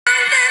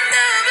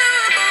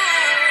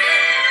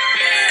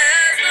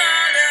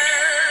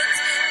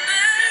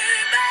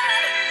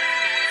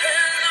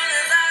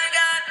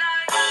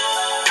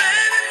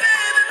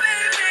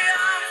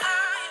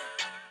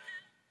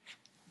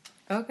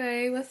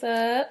Hey, what's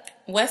up?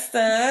 What's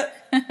up?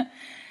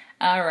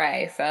 All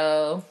right,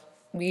 so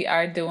we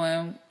are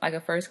doing like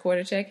a first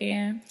quarter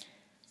check-in.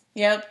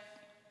 Yep.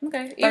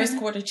 Okay. First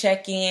quarter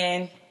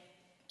check-in.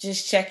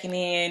 Just checking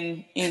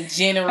in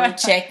general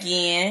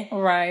check-in.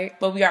 Right.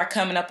 But we are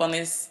coming up on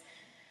this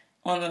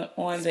on the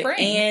Spring.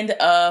 end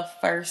of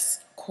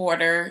first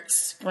quarter.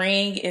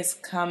 Spring is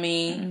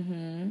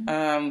coming.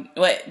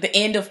 The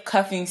end of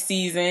cuffing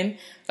season.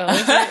 Oh,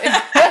 is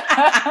it?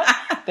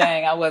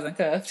 Dang, I wasn't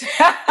cuffed.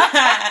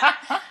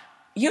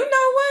 You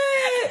know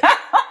what?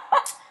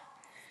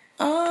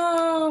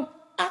 I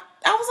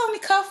was only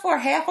cuffed for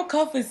half a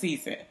cuffing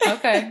season.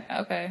 Okay.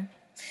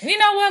 You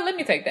know what? Let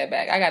me take that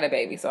back. I got a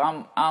baby,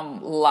 so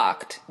I'm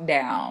locked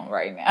down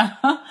right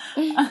now.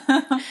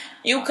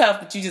 You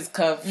cuffed, but you just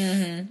cuffed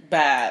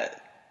by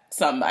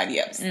somebody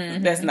else.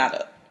 That's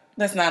not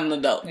an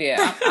adult.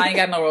 Yeah, I ain't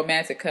got no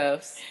romantic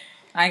cuffs.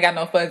 I ain't got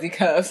no fuzzy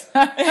cuffs.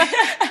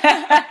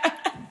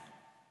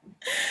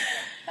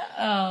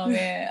 Oh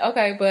man.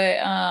 Okay, but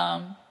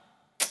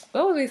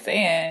what was we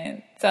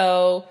saying?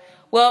 So,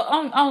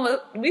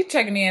 well, we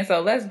checking in.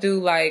 So let's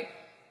do like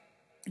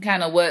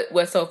kind of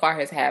what so far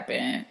has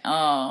happened.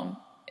 I'm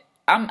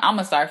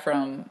gonna start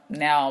from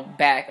now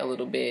back a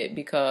little bit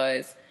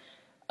because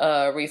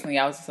recently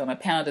I was just on a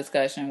panel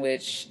discussion,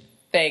 which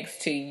thanks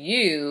to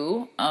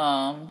you,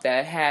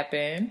 that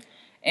happened.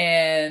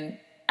 And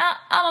I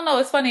don't know.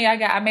 It's funny.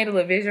 I made a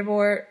little vision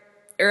board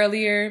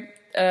earlier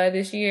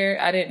this year.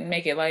 I didn't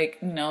make it like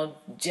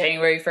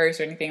January 1st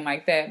or anything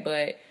like that,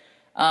 but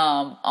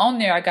on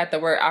there I got the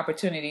word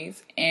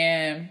opportunities,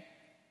 and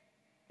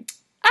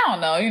I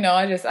don't know,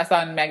 I saw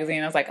it in the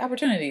magazine. I was like,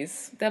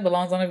 opportunities, that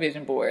belongs on a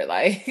vision board.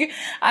 Like,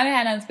 I didn't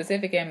have nothing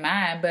specific in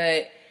mind,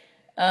 but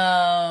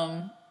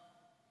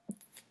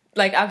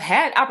like I've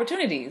had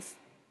opportunities.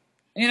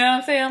 You know what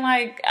I'm saying?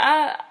 Like,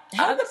 How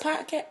did the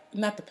podcast?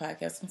 Not the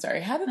podcast. I'm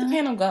sorry. How did the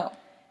panel go?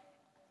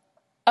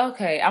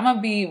 Okay, I'm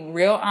gonna be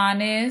real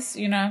honest.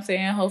 You know what I'm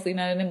saying? Hopefully,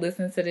 none of them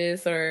listen to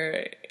this,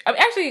 or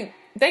actually,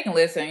 they can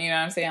listen. You know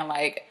what I'm saying?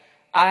 Like,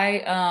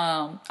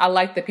 I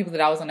like the people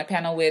that I was on the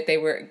panel with. They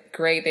were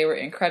great. They were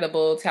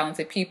incredible,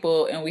 talented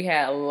people, and we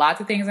had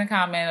lots of things in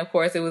common. Of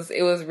course, it was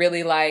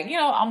really like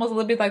almost a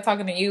little bit like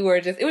talking to you, or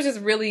it was just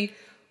really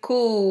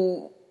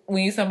cool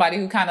when you somebody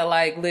who kind of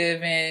like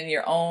live in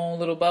your own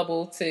little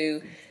bubble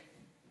to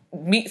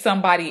meet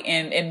somebody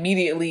and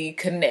immediately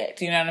connect.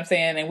 You know what I'm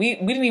saying? And we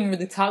didn't even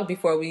really talk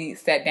before we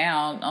sat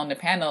down on the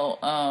panel.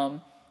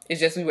 It's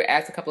just we were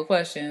asked a couple of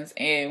questions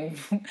and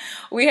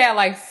we had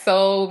like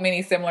so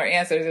many similar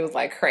answers. It was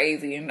like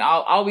crazy, and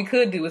all we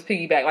could do was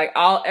piggyback. Like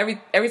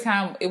every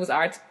time it was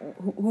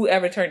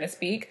whoever turned to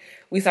speak,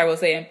 we started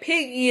saying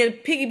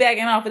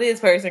piggybacking off of this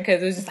person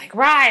because it was just like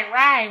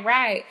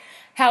right.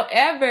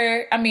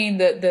 However, I mean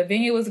the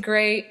venue was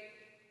great.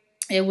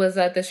 It was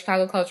at the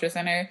Chicago Cultural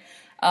Center,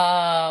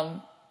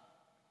 and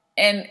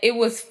it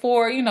was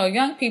for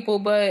young people,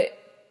 but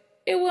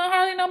it wasn't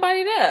hardly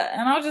nobody there,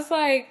 and I was just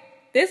like,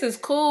 this is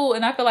cool,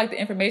 and I feel like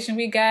the information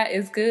we got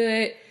is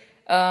good,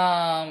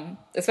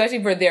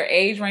 especially for their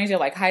age range. They're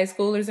like high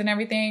schoolers and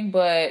everything,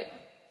 but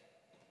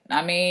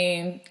I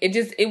mean,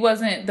 it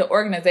wasn't the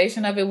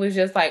organization of it was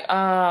just like,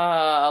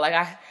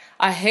 like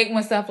I hate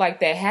when stuff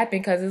like that happen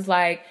because it's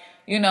like,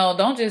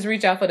 don't just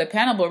reach out for the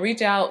panel, but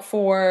reach out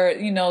for,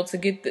 to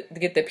get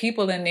the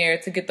people in there,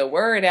 to get the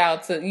word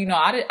out. To,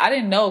 I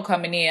didn't know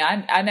coming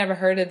in. I never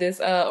heard of this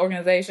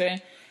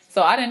organization.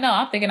 So I didn't know.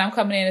 I'm thinking I'm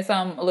coming in as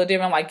something a little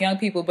different, like young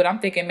people, but I'm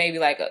thinking maybe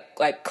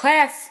like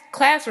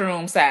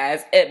classroom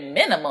size at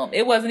minimum.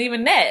 It wasn't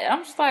even that.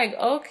 I'm just like,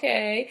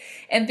 okay.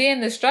 And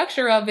then the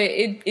structure of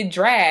it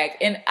dragged.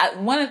 And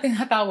one of the things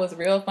I thought was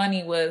real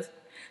funny was,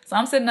 so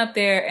I'm sitting up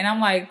there and I'm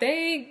like,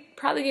 they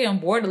probably getting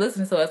bored of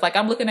listening to us. Like,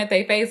 I'm looking at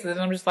their faces and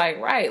I'm just like,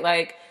 right,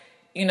 like,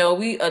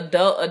 we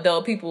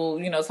adult people,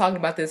 talking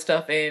about this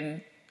stuff.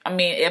 And I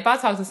mean, if I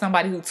talk to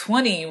somebody who's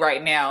 20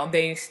 right now,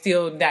 they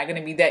still not going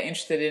to be that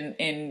interested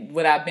in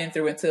what I've been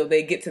through until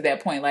they get to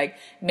that point. Like,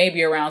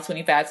 maybe around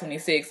 25,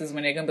 26 is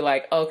when they're going to be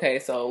like, okay,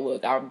 so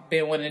look, I've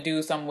been wanting to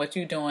do some of what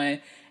you're doing,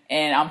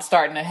 and I'm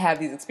starting to have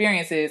these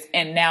experiences,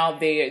 and now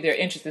their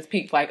interest is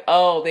peaked. Like,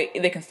 oh,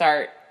 they can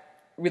start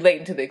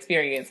relating to the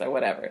experience or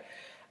whatever.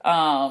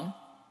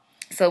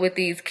 So with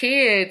these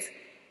kids,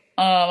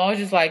 I was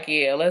just like,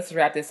 yeah, let's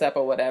wrap this up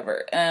or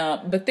whatever.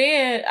 But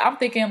then I'm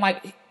thinking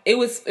like, it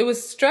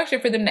was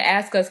structured for them to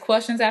ask us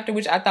questions after,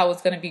 which I thought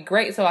was going to be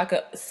great, so I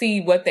could see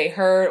what they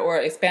heard or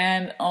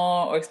expound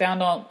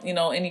on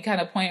any kind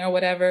of point or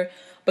whatever.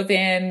 But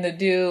then the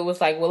dude was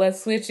like, well,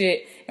 let's switch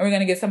it, and we're going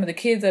to get some of the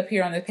kids up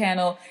here on the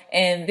panel,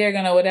 and they're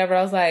going to whatever.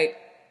 I was like,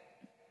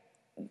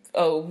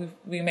 oh,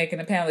 we making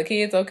a panel of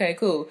kids? Okay,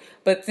 cool.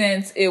 But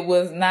since it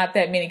was not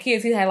that many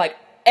kids, he had like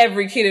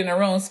every kid in the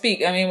room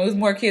speak. I mean, it was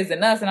more kids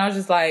than us, and I was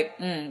just like,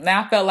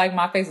 now I felt like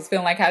my face was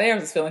feeling like how theirs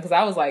was feeling, because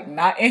I was like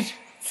not interested.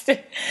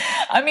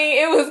 I mean,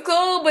 it was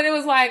cool, but it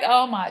was like,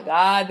 oh my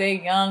God,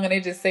 they young and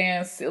they just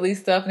saying silly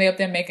stuff, and they up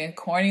there making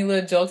corny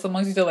little jokes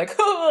amongst each other. Like,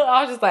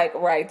 I was just like,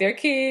 right, they're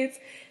kids.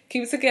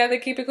 Keep it together,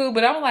 keep it cool.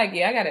 But I'm like,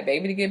 yeah, I got a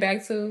baby to get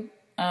back to.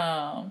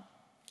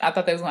 I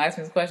thought they was going to ask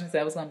me some questions.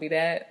 That was going to be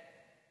that.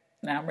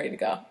 Now I'm ready to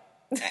go.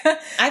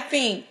 I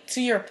think,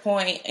 to your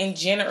point, in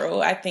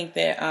general, I think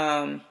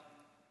that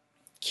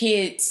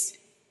kids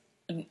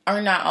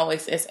are not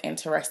always as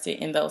interested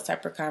in those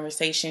type of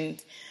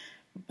conversations.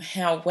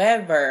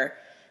 However,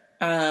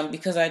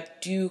 because I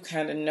do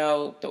kind of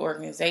know the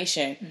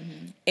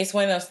organization, it's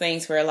one of those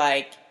things where,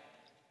 like,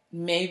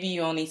 maybe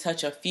you only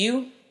touch a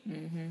few.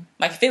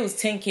 Like, if it was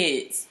 10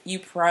 kids, you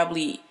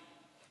probably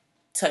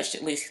touched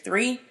at least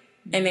 3,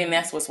 and then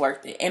that's what's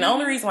worth it. And the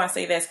only reason why I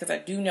say that is because I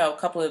do know a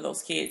couple of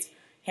those kids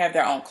have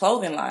their own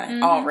clothing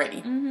line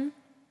already.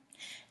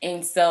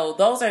 And so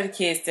those are the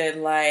kids that,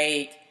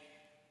 like,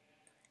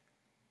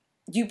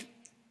 you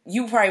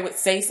probably would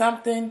say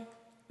something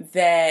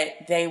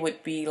that they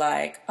would be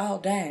like, oh,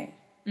 dang.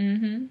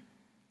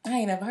 I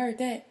ain't never heard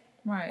that.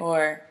 Right.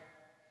 Or,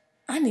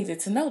 I needed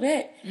to know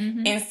that.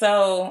 And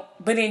so,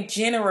 but in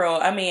general,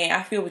 I mean,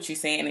 I feel what you're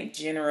saying in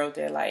general,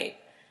 that, like,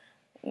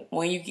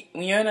 when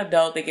you're an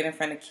adult, they get in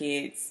front of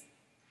kids,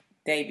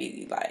 they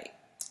be like,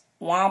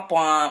 womp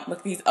womp, look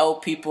at these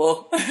old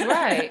people.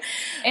 Right.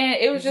 And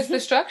it was just the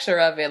structure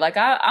of it. Like,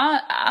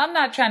 I'm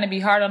not trying to be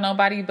hard on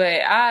nobody,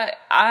 but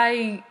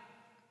I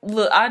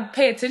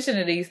pay attention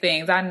to these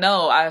things. I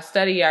know, I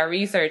study, I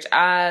research,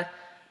 I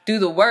do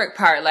the work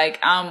part. Like,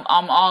 I'm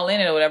all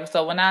in it or whatever.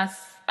 So when I'm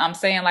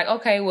saying, like,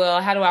 okay,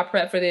 well, how do I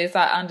prep for this?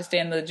 I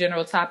understand the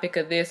general topic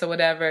of this or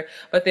whatever,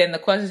 but then the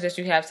questions that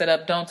you have set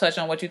up don't touch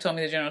on what you told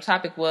me the general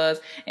topic was.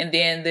 And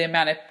then the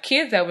amount of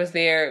kids that was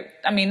there,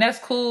 I mean, that's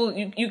cool.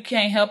 You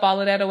can't help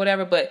all of that or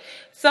whatever, but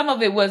some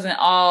of it wasn't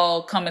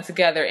all coming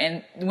together.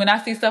 And when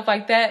I see stuff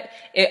like that,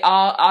 it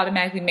all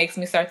automatically makes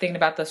me start thinking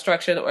about the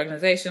structure of the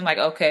organization. Like,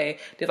 okay,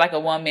 there's like a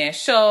one-man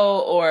show,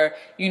 or,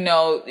 you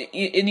know,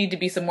 it need to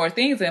be some more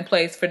things in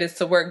place for this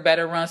to work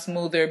better, run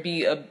smoother,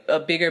 be a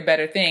bigger,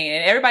 better thing.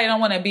 And everybody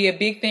don't want to be a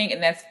big thing,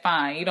 and that's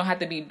fine. You don't have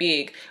to be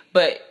big,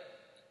 but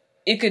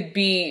it could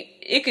be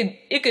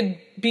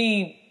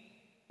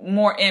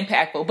more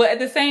impactful. But at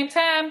the same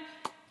time,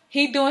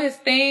 he doing his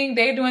thing,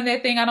 they doing their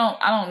thing. I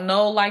don't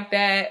know like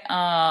that.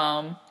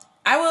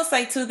 I will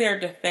say, to their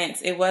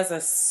defense, it was a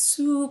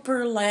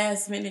super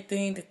last minute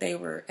thing that they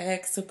were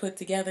asked to put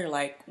together.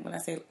 Like, when I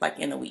say, like,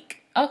 in a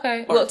week.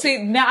 Okay. Well,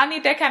 see, now I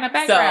need that kind of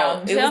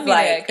background. So, Tell me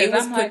that, it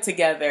was put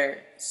together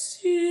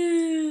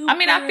super. I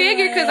mean, I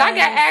figured, because I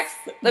got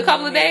asked a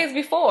couple of days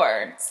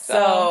before.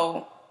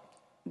 So,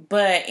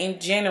 but in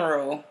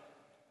general,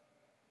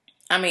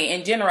 I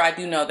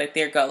do know that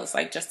their goal is,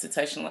 like, just to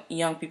touch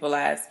young people's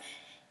lives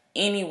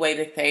any way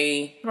that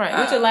they... Right,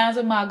 which aligns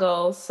with my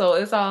goals, so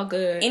it's all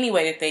good. Any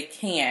way that they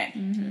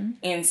can.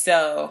 And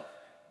so,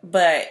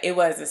 but it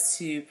was a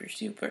super,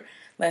 super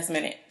last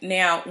minute.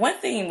 Now, one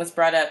thing was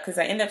brought up, because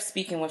I ended up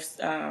speaking with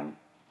a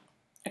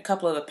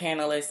couple of the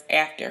panelists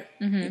after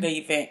the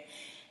event.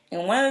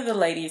 And one of the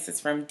ladies is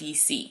from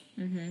DC.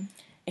 And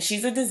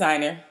she's a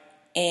designer.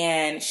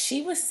 And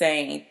she was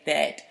saying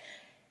that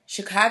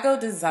Chicago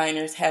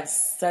designers have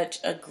such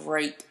a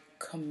great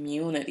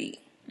community.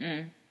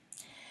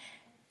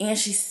 And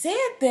she said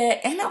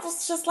that, and I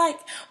was just like,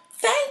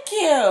 thank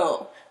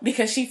you.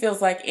 Because she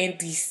feels like in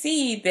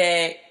DC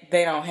that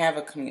they don't have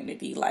a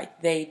community. Like,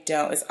 they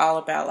don't. It's all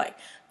about, like,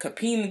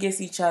 competing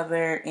against each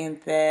other, and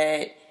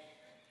that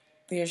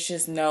there's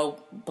just no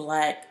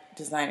black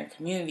designer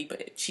community.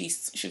 But she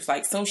was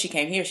like, soon as she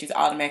came here, she's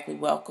automatically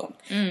welcomed.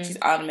 She's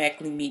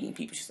automatically meeting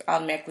people. She's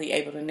automatically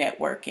able to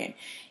network and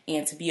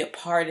to be a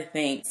part of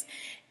things.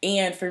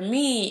 And for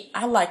me,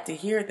 I like to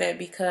hear that,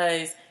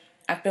 because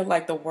I feel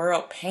like the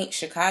world paints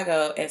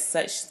Chicago as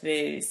such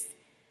this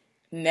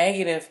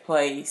negative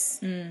place.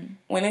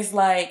 When it's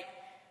like,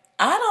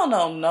 I don't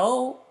know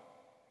no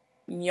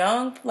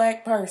young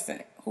black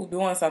person who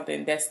doing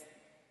something that's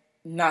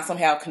not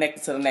somehow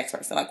connected to the next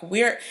person. Like,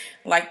 we're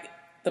like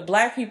the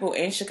black people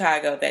in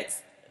Chicago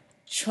that's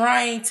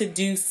trying to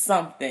do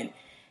something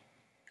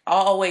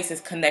always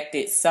is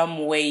connected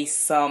some way,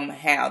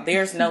 somehow.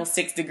 There's no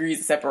 6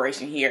 degrees of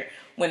separation here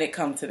when it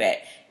comes to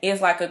that.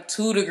 It's like a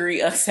 2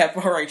 degree of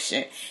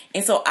separation.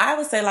 And so I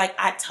would say, like,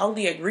 I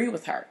totally agree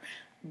with her.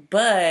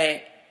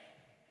 But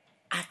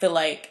I feel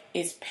like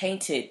it's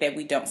painted that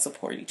we don't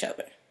support each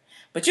other.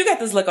 But you got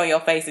this look on your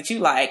face that you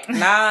like,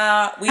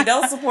 nah, we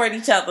don't support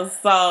each other,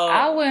 so...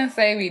 I wouldn't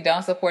say we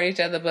don't support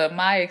each other, but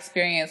my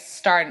experience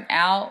starting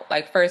out,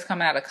 like first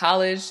coming out of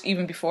college,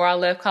 even before I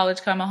left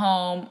college coming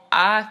home,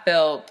 I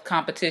felt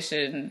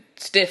competition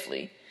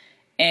stiffly.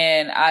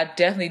 And I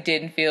definitely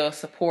didn't feel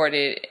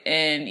supported.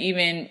 And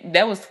even,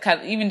 that was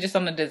kind of, even just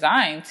on the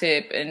design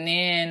tip. And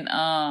then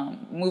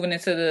moving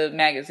into the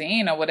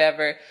magazine or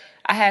whatever,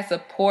 I had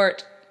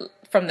support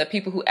from the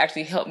people who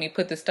actually helped me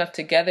put this stuff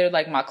together,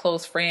 like my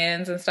close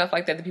friends and stuff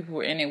like that, the people who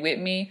were in it with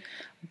me.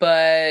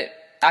 But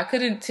I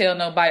couldn't tell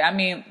nobody. I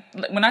mean,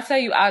 when I tell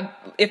you,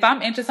 if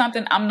I'm into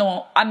something,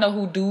 I know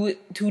who do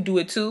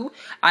it too.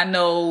 I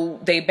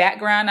know their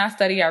background. I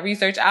study, I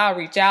research, I'll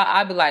reach out.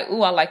 I'll be like,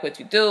 ooh, I like what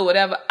you do,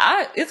 whatever.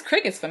 It's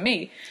crickets for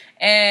me.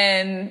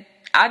 And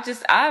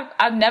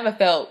I've never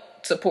felt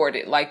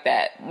supported like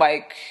that.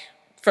 Like,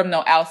 from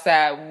no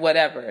outside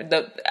whatever.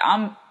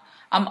 I'm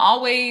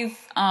always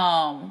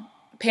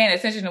paying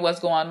attention to what's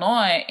going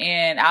on,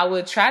 and I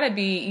would try to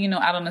be, you know,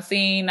 out on the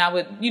scene. I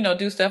would, you know,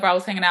 do stuff. I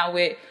was hanging out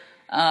with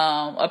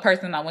a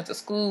person I went to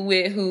school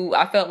with who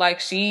I felt like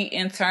she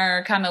in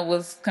turn kind of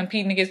was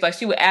competing against. Like,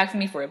 she would ask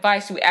me for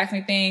advice, she would ask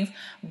me things,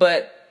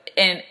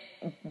 and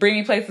bring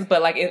me places.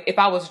 But like, if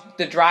I was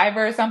the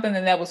driver or something,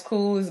 then that was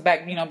cool. It was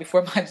back, you know,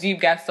 before my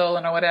Jeep got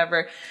stolen or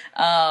whatever.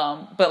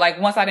 But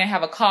like, once I didn't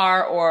have a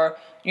car, or,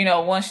 you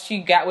know, once she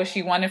got what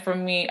she wanted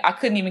from me, I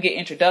couldn't even get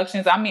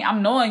introductions. I mean,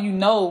 I'm knowing, you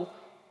know,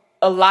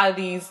 a lot of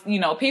these, you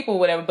know, people,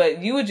 whatever, but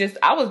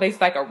I was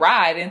basically like a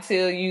ride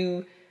until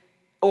you,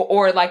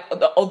 or like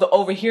the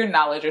overhear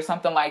knowledge or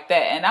something like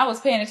that. And I was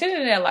paying attention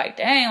to that, like,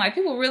 dang, like,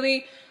 people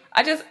really,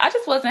 I just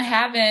wasn't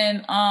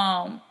having,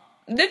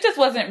 this just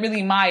wasn't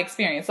really my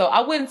experience. So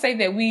I wouldn't say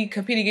that we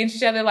compete against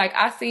each other. Like,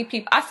 I see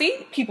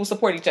people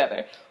support each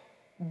other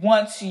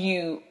once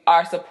you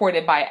are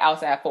supported by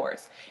outside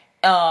force.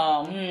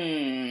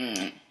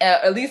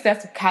 At least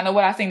that's kind of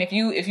what I seen. If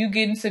you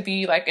get into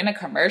be like in a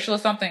commercial or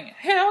something,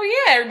 hell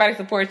yeah, everybody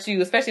supports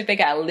you, especially if they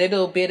got a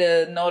little bit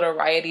of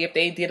notoriety, if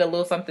they did a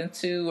little something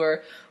too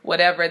or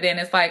whatever, then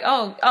it's like,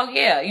 oh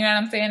yeah, you know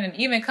what I'm saying? And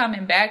even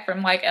coming back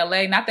from like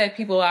LA, not that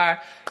people are,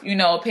 you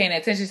know, paying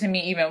attention to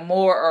me even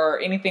more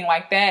or anything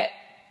like that,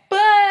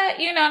 but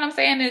you know what I'm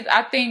saying is,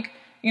 I think,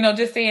 you know,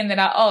 just saying that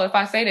if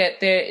I say that,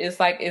 there is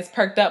like, it's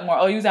perked up more.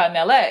 Oh, you was out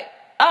in LA.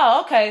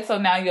 Oh, okay, so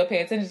now you'll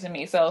pay attention to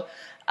me. So,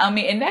 I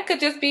mean, and that could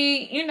just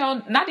be, you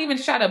know, not even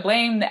to try to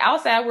blame the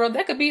outside world.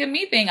 That could be a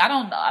me thing. I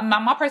don't know.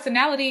 My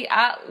personality,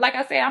 like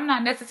I said, I'm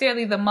not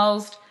necessarily the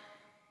most,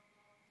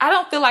 I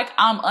don't feel like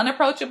I'm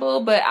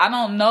unapproachable, but I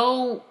don't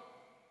know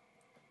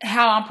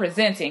how I'm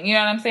presenting. You know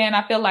what I'm saying?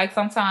 I feel like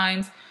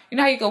sometimes, you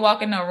know how you can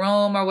walk in a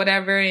room or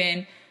whatever,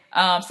 and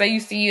say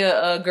you see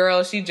a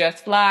girl, she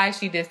dressed fly,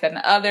 she this, that, and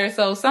the other.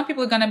 So some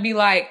people are going to be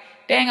like,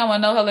 dang, I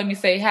want to know her, let me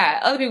say hi.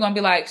 Other people going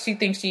to be like, she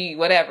thinks she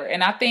whatever.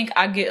 And I think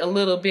I get a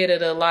little bit of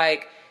the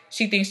like,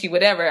 she thinks she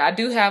whatever. I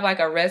do have like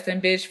a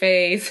resting bitch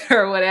face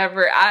or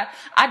whatever. I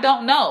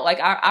don't know. Like,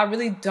 I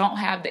really don't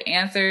have the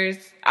answers.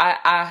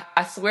 I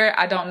swear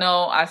I don't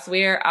know. I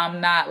swear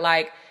I'm not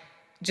like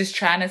just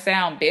trying to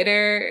sound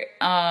bitter.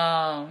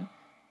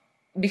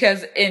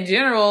 Because in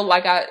general,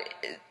 like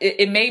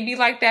it may be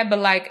like that, but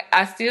like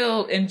I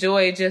still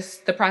enjoy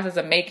just the process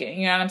of making.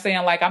 You know what I'm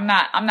saying? Like, I'm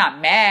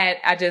not mad.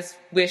 I just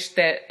wish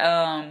that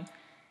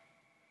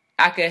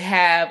I could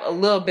have a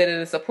little bit of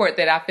the support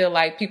that I feel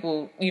like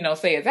people, you know,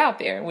 say is out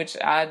there, which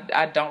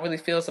I don't really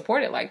feel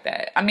supported like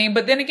that. I mean,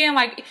 but then again,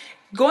 like,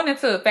 going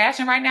into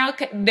fashion right now,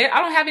 I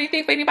don't have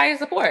anything for anybody to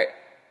support.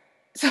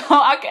 So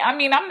I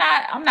mean, I'm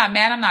not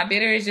mad. I'm not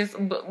bitter. It's just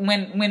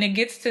when it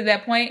gets to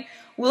that point,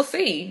 we'll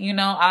see. You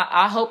know,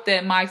 I hope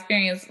that my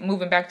experience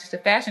moving back to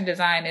fashion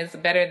design is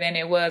better than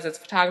it was as a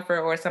photographer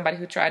or somebody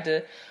who tried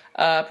to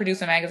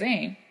produce a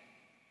magazine.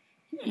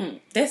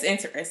 That's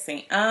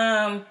interesting.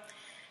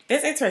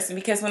 That's interesting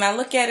because when I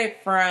look at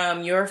it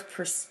from your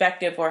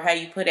perspective or how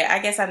you put it, I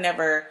guess I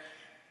never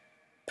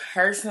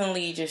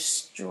personally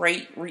just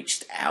straight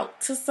reached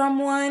out to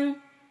someone.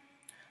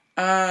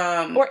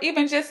 Or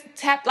even just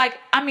tap, like,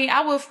 I mean,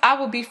 I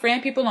will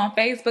befriend people on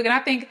Facebook, and I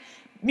think,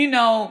 you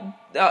know,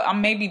 I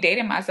may be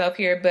dating myself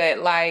here, but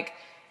like,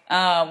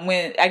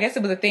 when, I guess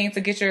it was a thing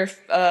to get your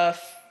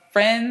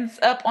friends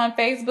up on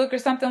Facebook or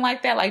something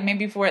like that, like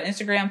maybe for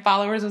Instagram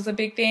followers was a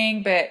big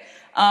thing, but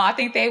I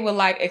think they would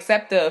like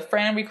accept the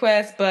friend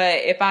request, but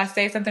if I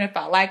say something, if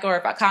I like, or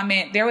if I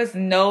comment, there was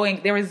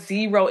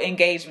zero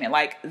engagement,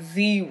 like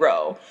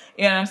zero.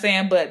 You know what I'm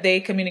saying? But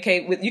they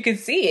communicate with, you can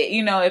see it,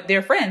 you know, if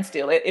they're friends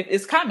still, if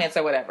it's comments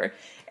or whatever.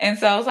 And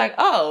so I was like,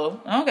 oh,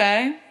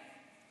 okay.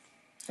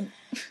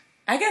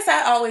 I guess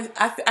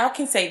I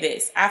can say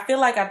this. I feel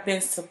like I've been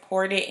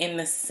supported in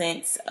the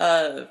sense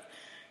of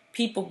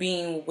people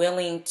being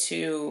willing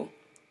to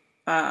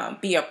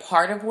be a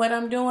part of what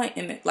I'm doing.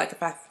 And like,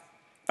 if I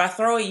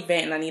throw an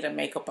event and I need a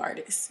makeup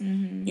artist,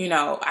 you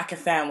know, I can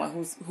find one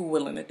who's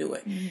willing to do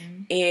it.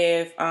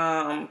 If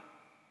I'm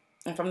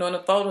doing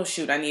a photo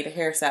shoot, I need a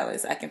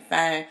hairstylist, I can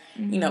find,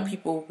 you know,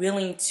 people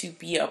willing to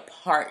be a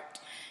part.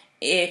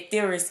 If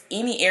there is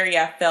any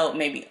area I felt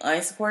maybe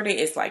unsupported,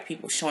 it's like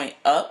people showing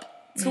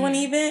up to an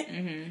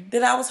event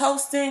that I was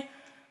hosting.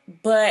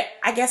 But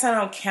I guess I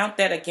don't count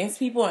that against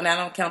people, and I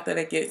don't count that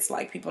against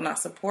like people not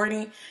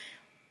supporting,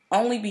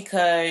 only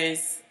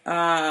because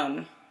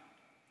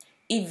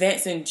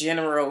events in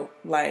general,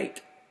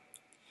 like,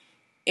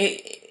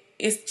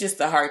 it's just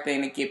a hard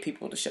thing to get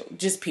people to show,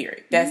 just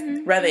period. That's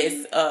whether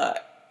it's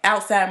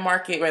outside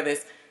market, whether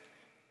it's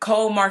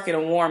cold market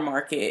or warm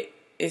market,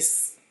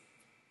 it's,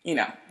 you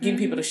know, getting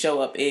people to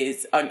show up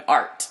is an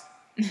art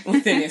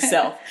within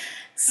itself.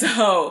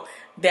 So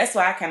that's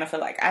why I kind of feel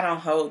like I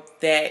don't hold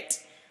that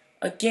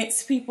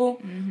against people.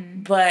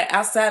 But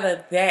outside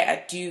of that,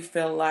 I do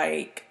feel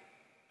like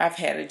I've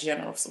had a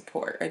general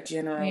support,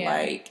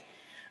 like,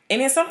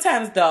 and then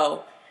sometimes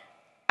though,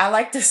 I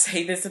like to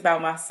say this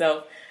about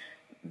myself.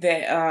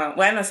 that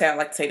well, I don't say I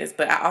like to say this,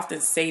 but I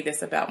often say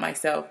this about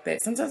myself,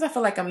 that sometimes I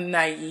feel like I'm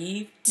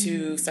naive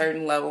to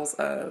certain levels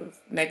of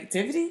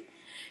negativity.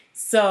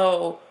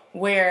 So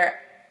where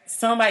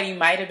somebody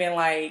might have been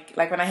like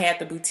when I had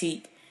the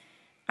boutique,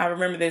 I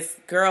remember this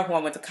girl who I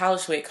went to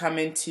college with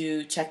coming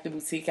to check the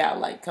boutique out,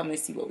 like coming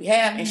to see what we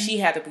have, and she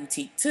had a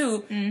boutique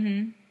too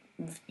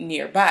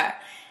nearby,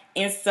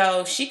 and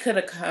so she could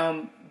have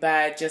come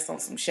by just on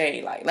some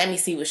shade, like let me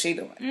see what she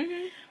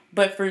doing.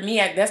 But for me,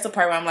 that's the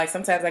part where I'm like,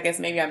 sometimes I guess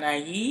maybe I'm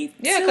naive.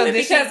 Yeah,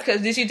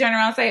 because did she turn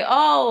around and say,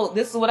 "Oh,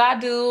 this is what I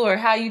do," or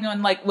 "How you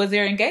doing?" Like, was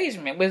there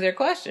engagement? Was there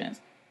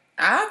questions?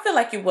 I feel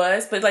like it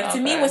was, but like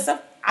to me, with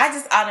stuff, I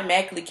just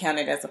automatically count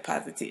it as a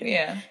positive.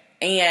 Yeah,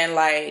 and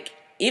like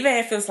even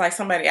if it's like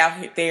somebody out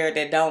there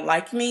that don't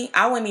like me,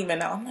 I wouldn't even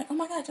know. I'm like, oh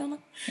my god, you don't like.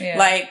 Yeah.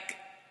 Like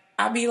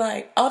I'd be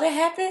like, oh, that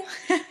happened.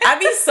 I'd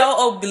be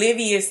so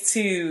oblivious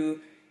to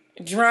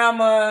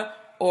drama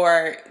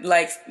or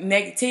like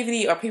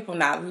negativity or people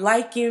not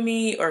liking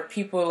me or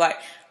people like,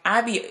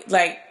 I'd be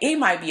like, it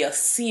might be a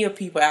sea of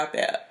people out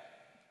there.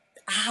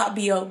 I'll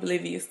be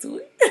oblivious to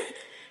it.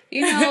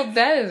 You know,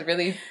 that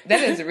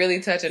is really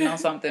touching on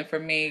something for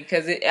me,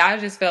 because I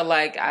just felt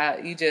like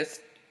you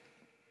just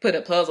put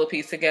a puzzle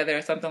piece together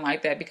or something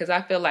like that, because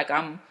I feel like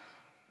I'm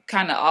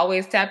kind of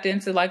always tapped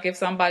into like if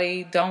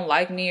somebody don't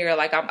like me or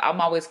like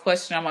I'm always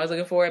questioning, I'm always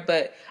looking for it.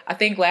 But I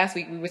think last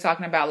week we were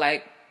talking about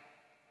like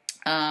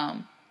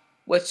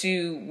what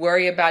you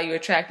worry about you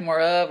attract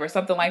more of or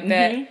something like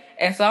that.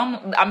 And so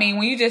I mean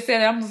when you just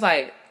said it, I'm just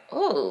like,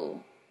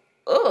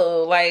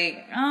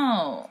 like,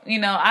 you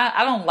know,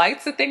 I don't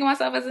like to think of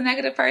myself as a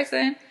negative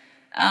person.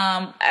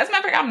 As a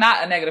matter of fact, I'm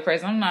not a negative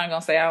person. I'm not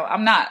gonna say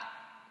I'm not.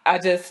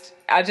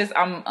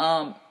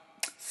 I'm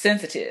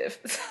sensitive.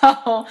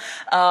 So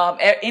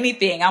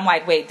anything, I'm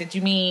like, wait, did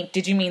you mean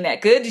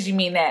that good? Did you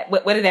mean that?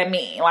 What did that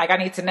mean? Like, I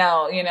need to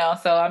know, you know.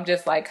 So I'm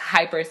just like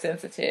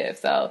hypersensitive.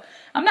 So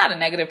I'm not a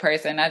negative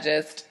person. I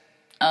just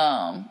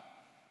I'm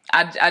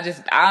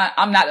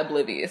not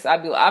oblivious.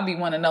 I'd be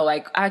want to know,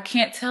 like, I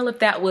can't tell if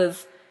that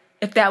was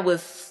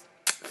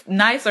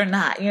nice or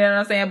not, you know what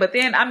I'm saying? But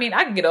then, I mean,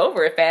 I can get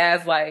over it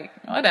fast, like,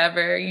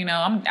 whatever, you know,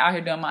 I'm out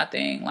here doing my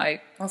thing,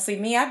 like. Well, see,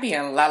 me, I be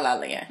in La La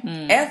Land.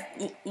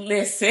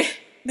 Listen,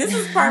 this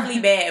is probably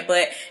bad,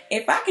 but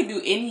if I could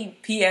do any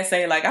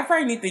PSA, like, I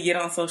probably need to get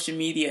on social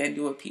media and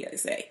do a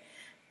PSA.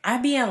 I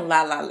be in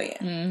La La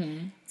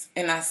Land.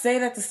 And I say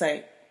that to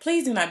say,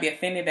 please do not be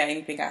offended by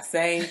anything I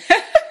say.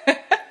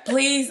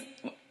 Please,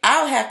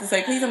 I'll have to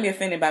say, please don't be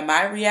offended by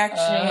my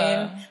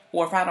reaction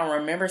or if I don't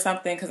remember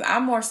something, because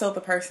I'm more so the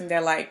person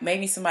that, like,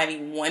 maybe somebody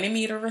wanted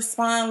me to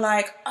respond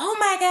like, oh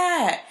my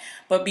God.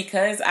 But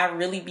because I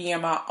really be in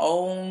my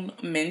own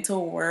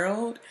mental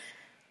world,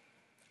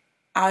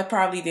 I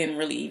probably didn't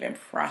really even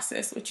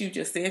process what you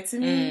just said to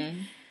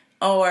me.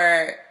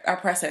 Or I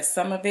processed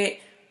some of it.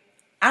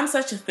 I'm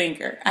such a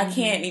thinker. I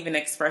can't even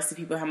express to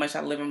people how much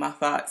I live in my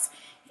thoughts.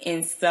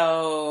 And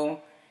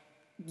so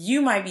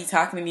you might be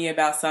talking to me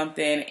about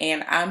something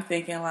and I'm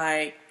thinking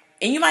like,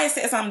 and you might have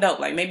said something dope,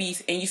 like maybe,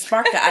 and you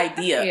sparked the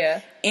idea.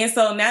 Yeah. And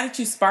so now that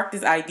you sparked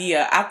this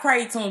idea, I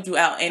probably tuned you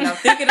out and I'm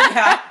thinking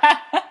about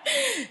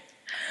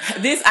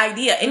this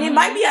idea. And it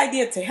might be an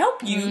idea to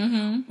help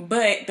you,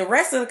 but the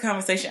rest of the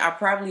conversation I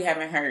probably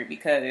haven't heard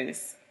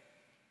because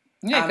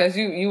because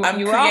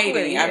I'm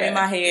creating. I'm in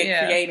my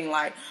head creating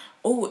like,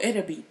 oh,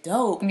 it'll be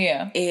dope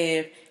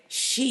if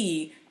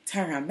she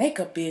turn her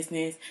makeup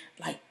business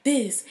like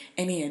this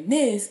and then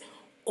this.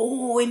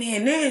 Oh, and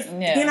then this.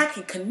 Then I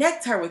can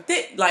connect her with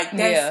it. Like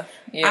that's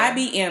I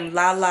be in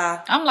La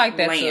La. I'm like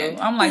that land.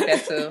 too. I'm like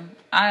that too.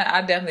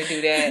 I definitely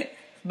do that.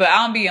 But I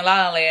don't be in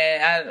La La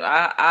Land.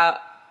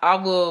 I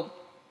will.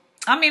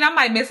 I mean, I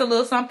might miss a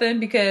little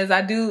something because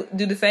I do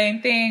the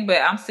same thing,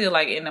 but I'm still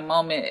like in the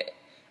moment.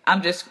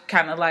 I'm just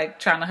kind of like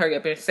trying to hurry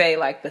up and say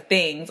like the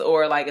things,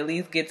 or like at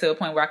least get to a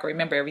point where I can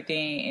remember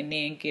everything and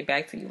then get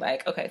back to you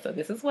like, okay, so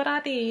this is what I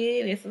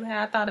did. This is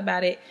how I thought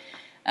about it.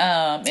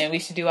 And we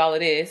should do all of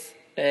this.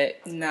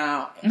 But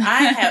no,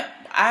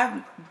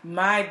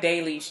 my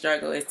daily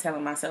struggle is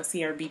telling myself,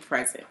 Sierra, be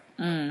present.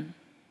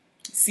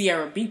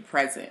 Sierra, be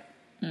present.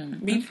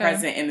 Be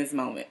present in this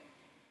moment.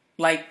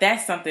 Like,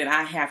 that's something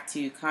I have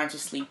to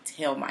consciously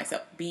tell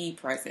myself. Be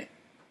present.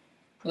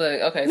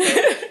 Look, okay,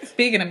 so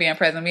speaking of being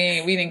present,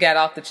 we didn't get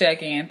off the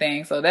check-in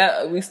thing. So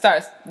that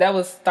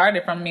was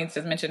started from me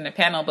just mentioning the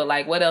panel, but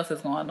like what else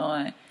is going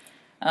on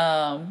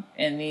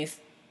in these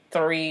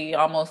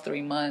almost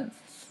 3 months?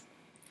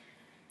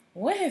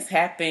 What has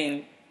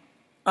happened?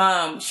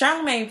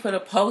 Charlamagne put a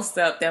post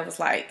up that was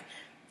like,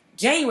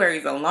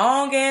 January's a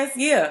long ass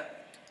year.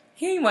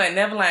 He wasn't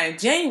never lying.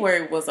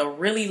 January was a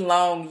really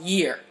long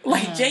year.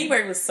 Like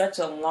January was such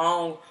a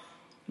long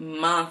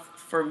month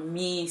for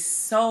me.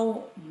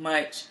 So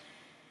much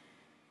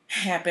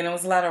happened. It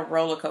was a lot of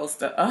roller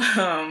coaster.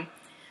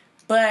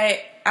 But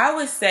I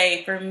would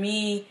say for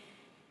me,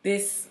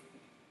 this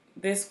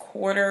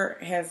quarter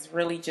has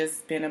really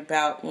just been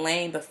about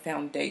laying the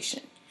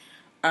foundation.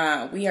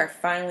 We are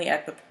finally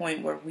at the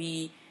point where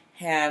we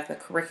have the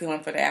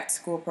curriculum for the after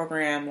school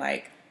program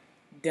like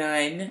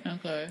done.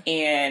 Okay.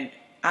 And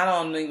I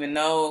don't even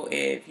know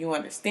if you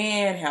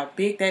understand how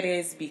big that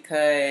is,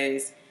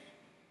 because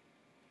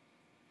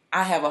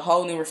I have a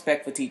whole new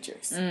respect for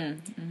teachers.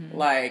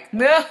 Like,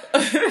 doing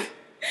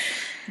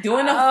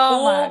a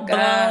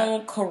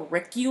full-blown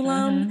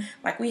curriculum.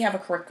 Like, we have a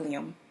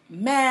curriculum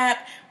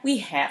map. We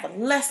have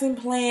lesson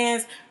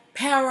plans,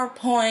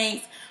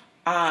 PowerPoints,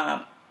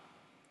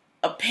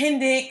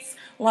 appendix.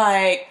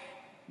 Like,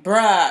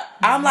 bruh,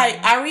 I'm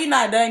like, are we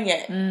not done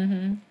yet?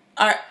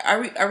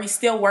 Are we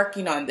still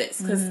working on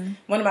this? Because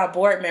one of my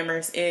board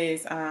members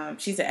is,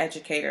 she's an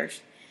educator.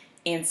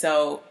 And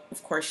so,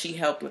 of course, she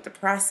helped with the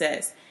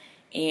process.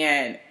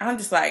 And I'm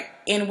just like,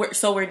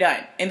 we're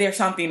done. And there's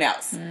something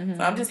else. So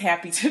I'm just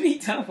happy to be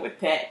done with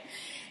that.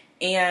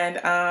 And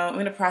I'm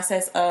in the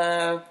process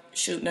of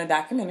shooting a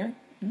documentary.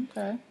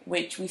 Okay.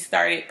 Which we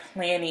started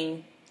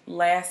planning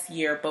last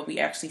year, but we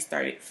actually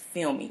started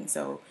filming.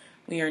 So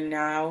we are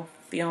now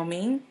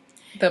filming.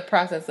 The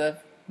process of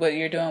what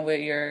you're doing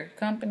with your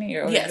company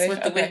or yes,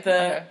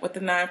 organization? with the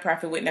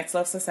nonprofit, with Next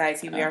Love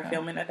Society, we are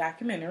filming a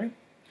documentary.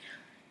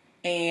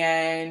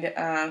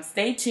 And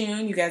stay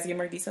tuned. You guys get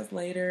more details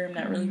later. I'm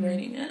not really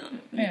ready.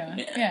 Yeah.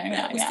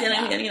 We still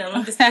ain't, you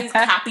know, this thing's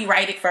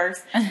copyrighted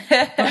first.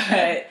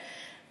 But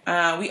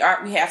we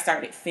have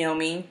started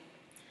filming.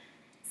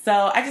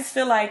 So I just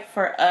feel like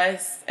for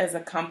us as a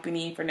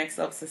company, for Next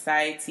Love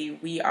Society,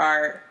 we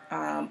are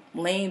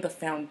laying the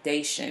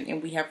foundation,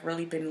 and we have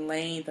really been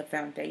laying the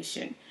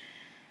foundation.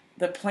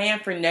 The plan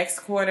for next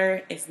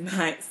quarter is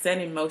not set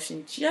in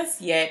motion just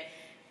yet.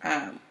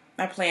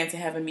 I plan to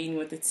have a meeting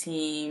with the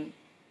team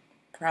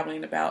probably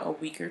in about a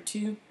week or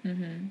two.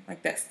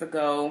 Like, that's the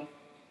goal.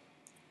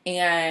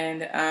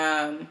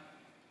 And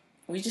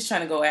we're just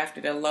trying to go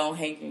after the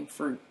low-hanging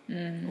fruit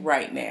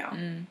right now.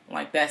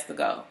 Like, that's the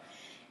goal.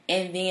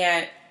 And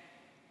then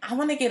I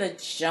want to get a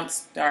jump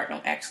start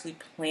on actually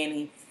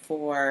planning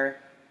for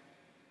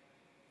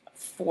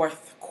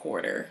fourth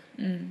quarter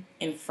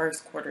and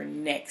first quarter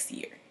next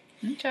year.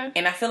 Okay.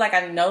 And I feel like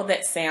I know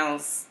that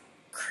sounds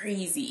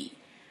crazy,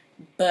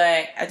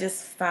 but I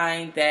just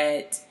find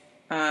that,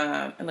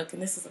 and look,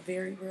 and this is a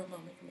very real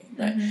moment for me,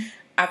 but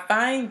I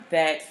find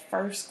that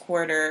first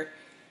quarter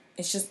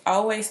is just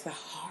always the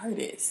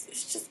hardest.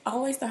 It's just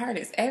always the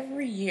hardest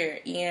every year.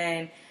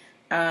 And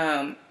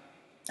I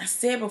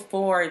said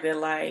before that,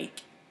 like,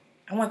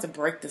 I want to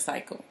break the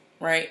cycle,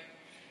 right?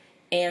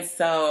 And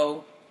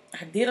so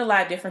I did a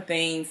lot of different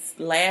things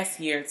last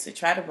year to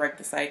try to break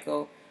the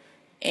cycle,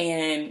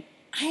 and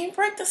I ain't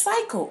break the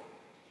cycle.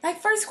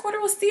 Like, first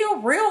quarter was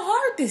still real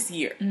hard this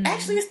year.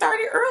 Actually, it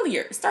started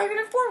earlier. It started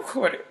in fourth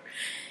quarter.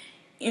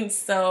 And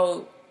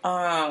so,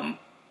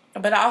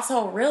 but I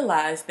also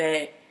realized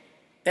that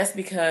that's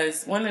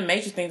because one of the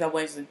major things I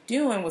wasn't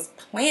doing was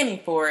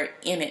planning for it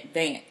in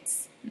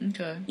advance.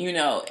 Okay. You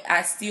know,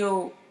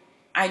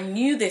 I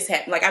knew this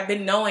happened. Like, I've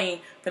been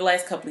knowing for the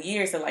last couple of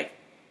years that, like,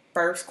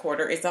 first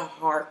quarter is a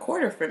hard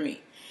quarter for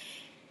me.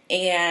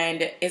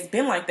 And it's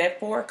been like that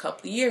for a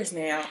couple of years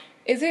now.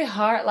 Is it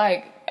hard,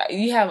 like,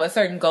 you have a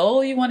certain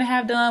goal you want to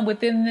have done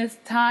within this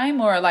time?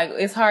 Or, like,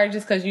 it's hard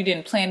just because you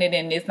didn't plan it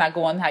and it's not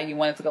going how you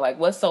want it to go? Like,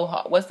 what's so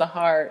hard? What's the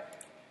hard?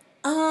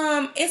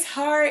 It's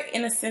hard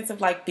in a sense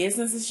of, like,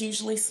 business is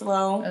usually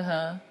slow.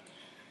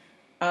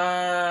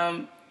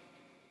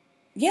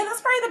 Yeah,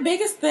 that's probably the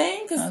biggest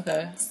thing.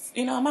 Cause,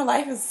 you know, my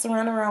life is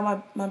surrounded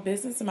around my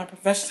business and my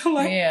professional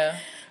life. Yeah.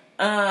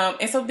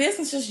 And so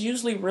business is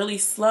usually really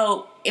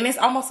slow. And it's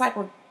almost like,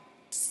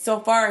 so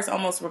far, it's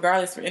almost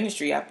regardless for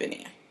industry I've been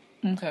in.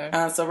 Okay.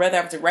 So whether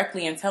I'm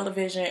directly in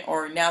television,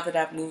 or now that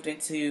I've moved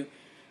into,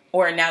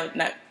 now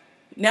that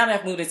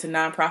I've moved into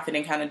nonprofit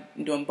and kind of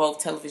doing both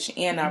television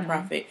and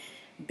nonprofit,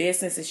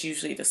 business is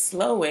usually the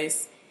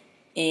slowest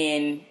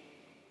in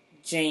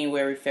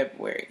January,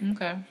 February.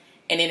 Okay.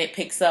 And then it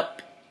picks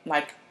up,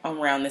 like,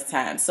 around this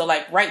time. So,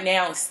 like, right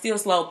now it's still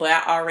slow, but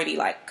I already,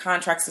 like,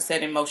 contracts are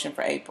set in motion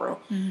for April.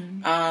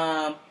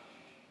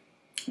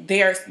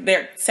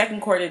 Their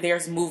second quarter,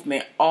 there's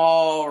movement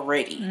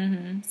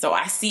already. So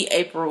I see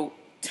April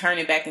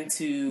turning back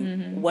into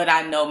what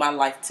I know my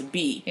life to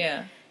be.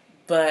 Yeah.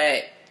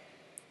 But,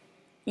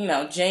 you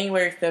know,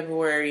 January,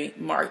 February,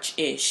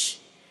 March-ish,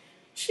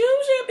 it's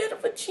usually a bit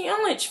of a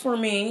challenge for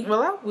me.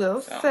 Well, I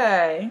will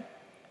say,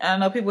 I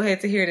know people hate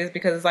to hear this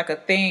because it's like a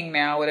thing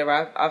now,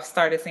 whatever. I've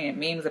started seeing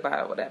memes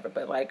about it, whatever.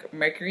 But, like,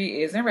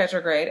 Mercury is in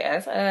retrograde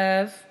as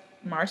of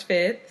March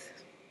 5th.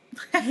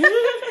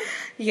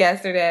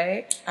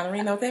 Yesterday. I don't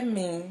really know what that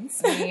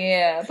means.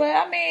 Yeah, but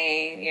I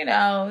mean, you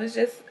know, it's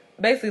just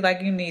basically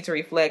like you need to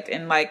reflect,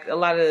 and like a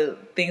lot of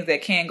things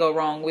that can go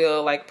wrong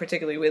will, like,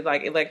 particularly with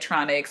like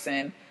electronics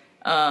and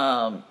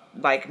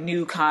like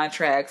new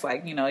contracts,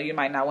 like, you know, you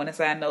might not want to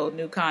sign no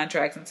new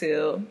contracts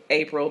until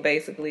April,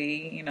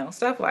 basically, you know,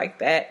 stuff like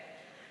that.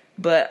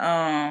 But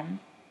I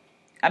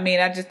mean,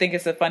 I just think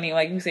it's a funny,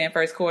 like you saying,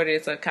 first quarter,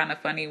 it's a kind of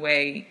funny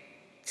way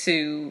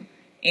to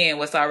end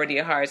what's already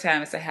a hard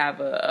time, is to have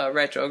a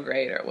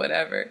retrograde or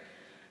whatever.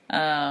 But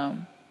I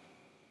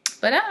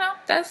don't know,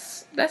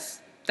 that's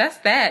that's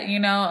that.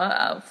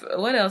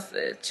 What else?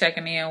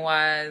 Checking in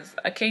wise,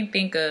 I can't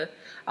think of.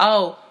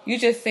 Oh, you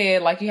just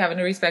said like you have a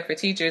new respect for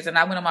teachers, and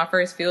I went on my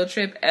first field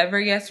trip ever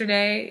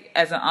yesterday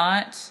as an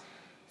aunt.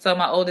 So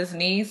my oldest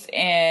niece,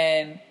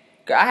 and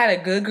I had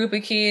a good group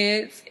of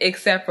kids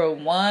except for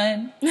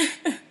one.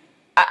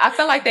 I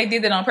felt like they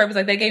did that on purpose.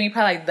 Like they gave me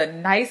probably like the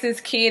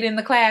nicest kid in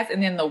the class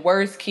and then the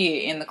worst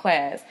kid in the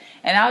class.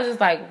 And I was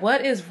just like,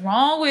 what is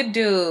wrong with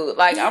dude?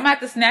 Like I'm gonna have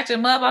to snatch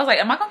him up. I was like,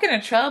 am I gonna get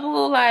in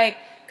trouble? Like,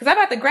 cause I'm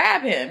about to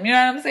grab him. You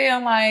know what I'm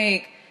saying?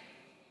 Like,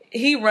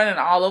 he running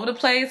all over the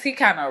place. He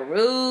kind of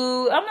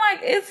rude. I'm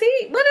like, what is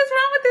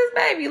wrong with this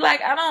baby?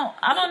 Like, I don't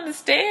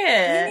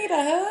understand. You need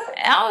a hug?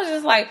 And I was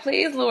just like,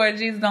 please, Lord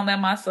Jesus, don't let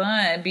my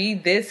son be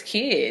this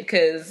kid.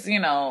 Cause,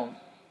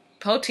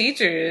 po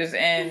teachers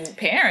and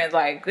parents,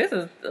 like, this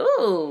is,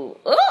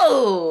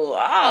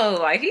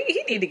 like,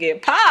 he need to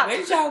get popped. Where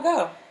did y'all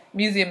go?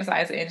 Museum of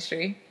Science and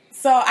Industry.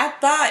 So I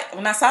thought,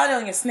 when I saw it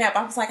on your Snap,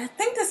 I was like, I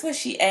think that's where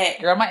she at.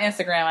 Girl, my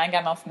Instagram, I ain't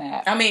got no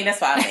Snap. I mean, that's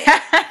what I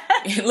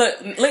meant.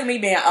 look at me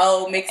being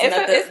old, mixing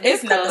up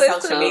the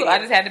social media. I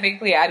just had to make it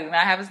clear, I do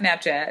not have a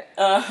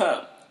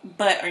Snapchat.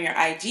 But on your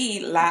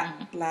IG,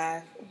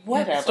 live,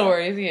 whatever.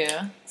 Stories,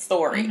 yeah.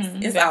 Stories.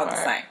 Mm-hmm, it's all the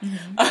same.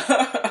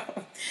 Mm-hmm.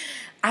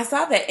 I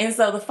saw that. And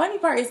so the funny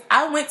part is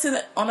I went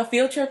on a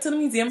field trip to the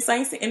Museum of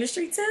Science and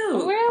Industry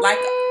too.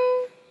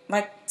 Really?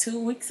 Like 2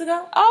 weeks ago.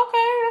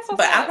 Okay, that's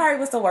But I probably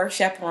was the worst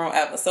chaperone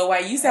ever. So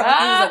while you said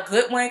like it was a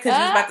good one because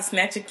you was about to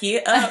snatch a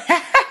kid up,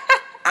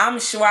 I'm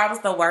sure I was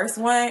the worst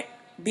one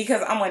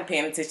because I wasn't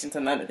paying attention to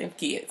none of them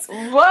kids.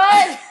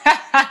 What?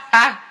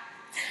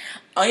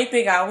 Only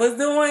thing I was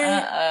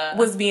doing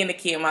was being the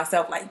kid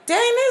myself. Like, dang,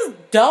 this is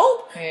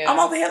dope. Yeah. I'm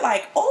over here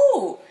like,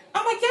 oh.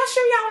 I'm like, y'all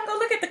sure y'all want to go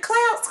look at the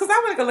clouds? Because I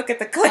want to go look at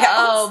the clouds.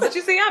 Oh, but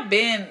you see, I've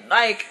been,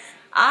 like,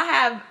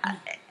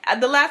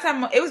 the last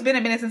time, it was been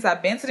a minute since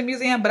I've been to the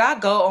museum, but I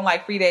go on,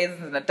 like, free days as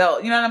an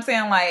adult. You know what I'm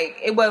saying? Like,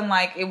 it wasn't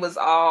like it was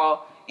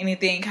all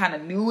anything kind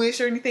of newish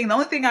or anything. The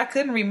only thing I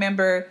couldn't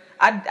remember,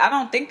 I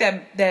don't think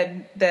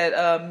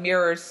that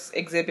mirrors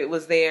exhibit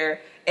was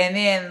there. And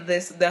then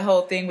the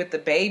whole thing with the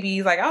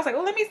babies, like, I was like,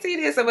 well, let me see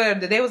this or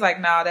whatever. They was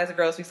like, nah, that's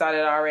gross. We saw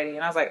that already.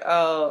 And I was like,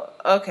 oh,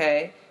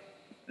 okay.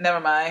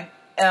 Never mind.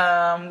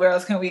 Where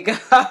else can we go?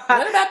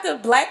 What about the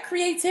Black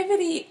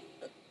Creativity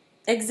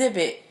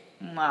exhibit?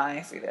 No, I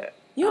didn't see that.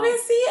 You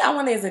didn't see it? I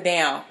wonder is it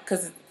down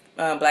because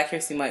Black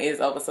History Month is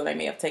over, so they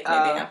may have taken it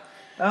down.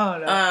 Oh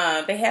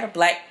no. They had a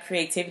Black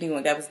Creativity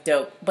one that was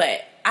dope,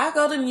 but I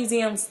go to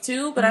museums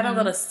too, but I don't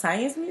go to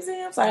science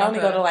museums. I only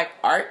go to like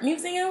art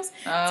museums.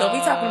 So we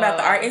talking about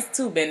the Art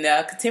Institute, been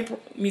there,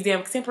 Museum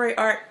of Contemporary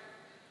Art,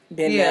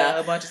 been there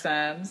a bunch of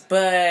times.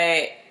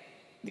 But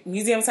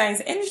Museum of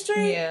Science and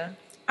Industry,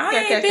 I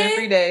got catch in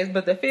 3 days,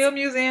 but the Field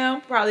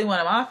Museum, probably one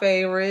of my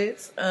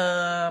favorites.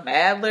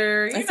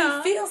 Adler, you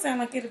know. Field sound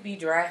like it'll be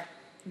dry,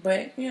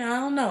 but I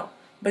don't know.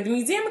 But the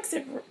Museum of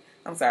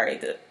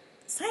the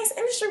Science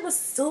Industry was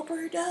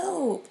super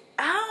dope.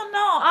 I don't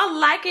know. I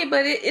like it,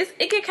 but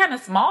it get kind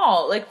of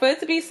small. Like for it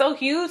to be so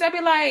huge, I'd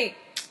be like,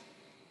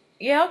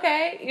 yeah,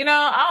 okay.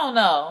 I don't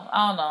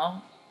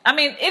know. I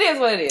mean, it is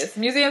what it is.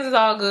 Museums is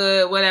all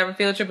good. Whatever.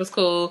 Field trip was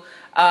cool.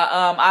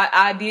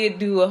 I did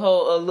do a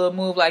little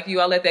move like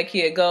you. I let that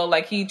kid go.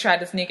 Like he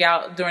tried to sneak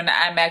out during the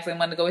IMAX and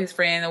wanted to go with his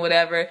friend or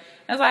whatever.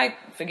 I was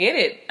like, forget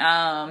it.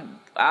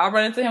 I'll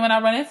run into him when I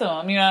run into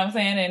him. You know what I'm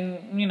saying?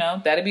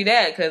 And that'll be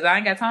that because I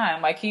ain't got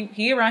time. Like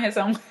he around here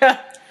somewhere.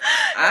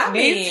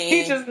 These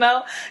teachers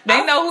know.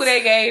 They know who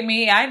they gave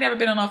me. I ain't never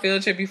been on a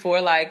field trip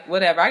before. Like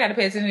whatever. I got to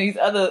pay attention to these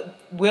other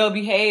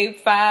well-behaved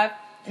 5.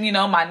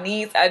 My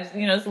niece. It's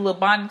a little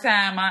bonding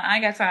time. I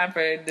ain't got time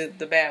for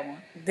the bad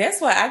one.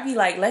 That's why I be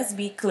like, let's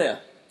be clear.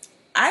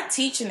 I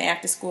teach an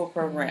after-school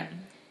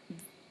program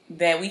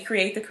that we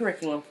create the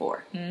curriculum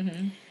for.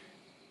 Mm-hmm.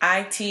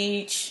 I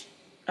teach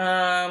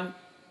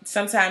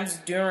sometimes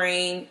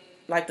during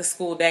like the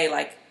school day,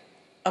 like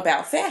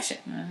about fashion.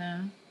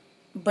 Mm-hmm.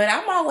 But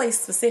I'm always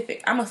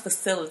specific. I'm a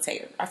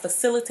facilitator. I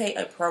facilitate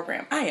a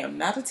program. I am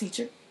not a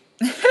teacher.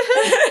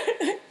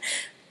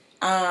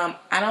 I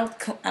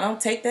don't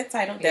take that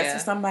title. That's for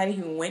somebody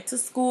who went to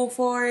school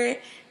for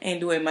it and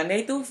do it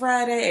Monday through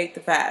Friday, 8 to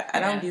 5. I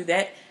don't do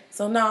that.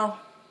 So no.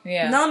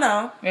 Yeah.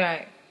 No.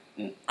 Right.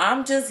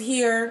 I'm just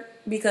here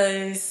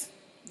because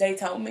they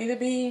told me to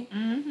be,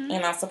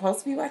 and I'm supposed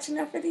to be watching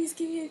out for these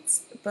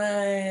kids.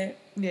 But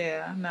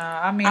yeah, no.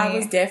 I mean, I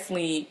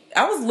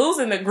was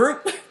losing the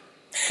group.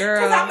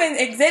 Girl. Because I'm in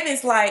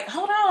exhibits like,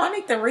 hold on, I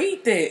need to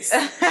read this.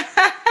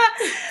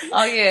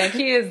 Oh, yeah.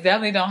 Kids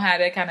definitely don't have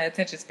that kind of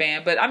attention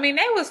span. But, I mean,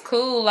 they was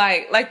cool.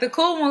 Like the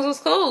cool ones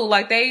was cool.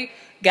 Like, they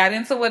got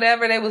into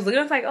whatever they was doing.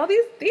 It's like, look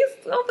at these,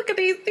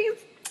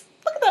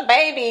 look at the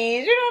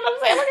babies. You know what I'm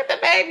saying? Look at the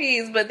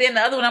babies. But then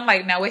the other one, I'm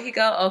like, now where'd he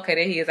go? Okay,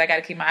 there he is. I got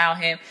to keep my eye on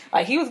him.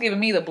 Like, he was giving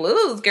me the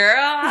blues, girl.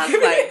 I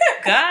was like,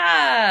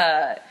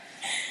 God.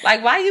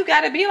 Like, why you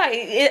gotta be like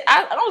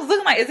I was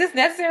looking like, is this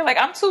necessary? Like,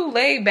 I'm too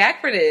laid back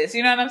for this.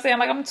 You know what I'm saying?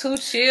 Like, I'm too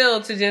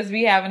chill to just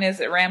be having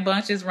this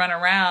rambunctious run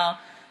around.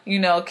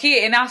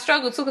 kid. And I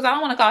struggle too because I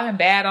don't want to call him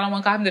bad. I don't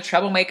want to call him the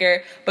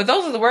troublemaker. But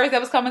those are the words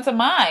that was coming to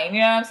mind.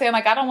 You know what I'm saying?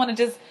 Like, I don't want to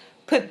just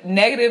put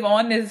negative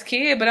on this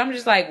kid, but I'm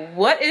just like,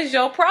 what is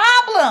your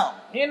problem?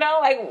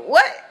 Like,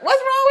 what's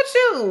wrong with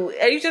you?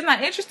 Are you just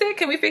not interested?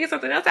 Can we figure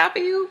something else out for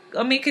you?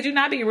 I mean, could you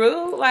not be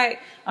rude? Like,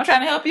 I'm trying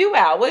to help you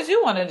out. What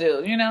you want to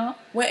do,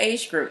 What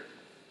age group?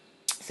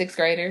 6th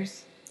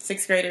graders.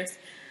 6th graders.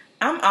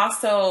 I'm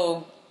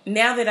also,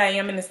 now that I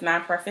am in this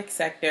nonprofit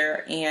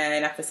sector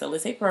and I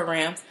facilitate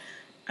programs,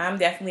 I'm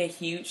definitely a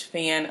huge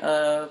fan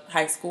of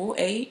high school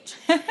age.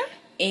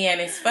 And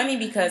it's funny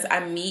because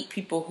I meet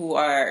people who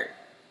are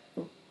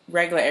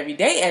regular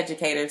everyday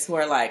educators who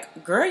are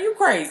like, girl, you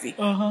crazy.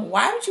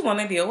 Why would you want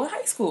to deal with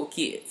high school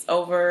kids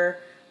over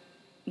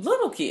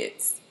little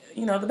kids,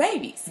 the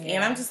babies? Yeah.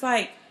 And I'm just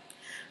like,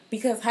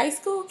 because high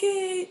school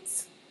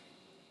kids,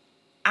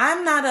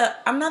 I'm not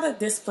a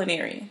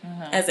disciplinarian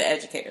as an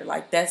educator.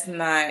 Like, that's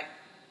not,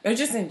 or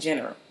just in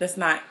general, that's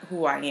not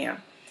who I am.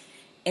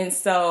 And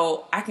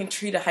so I can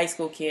treat a high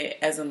school kid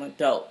as an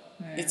adult.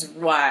 Yeah. It's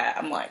why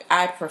I'm like,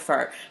 I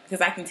prefer, because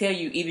I can tell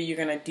you either you're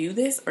going to do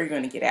this or you're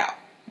going to get out.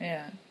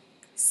 Yeah.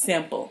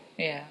 Simple.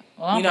 Yeah.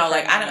 Well,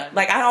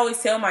 I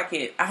always tell my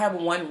kids, I have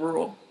one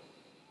rule.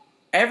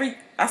 I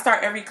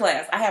start every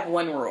class. I have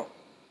one rule.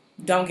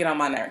 Don't get on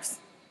my nerves.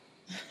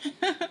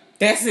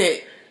 That's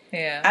it.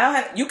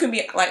 Yeah. You can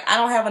be like, I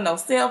don't have a no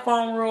cell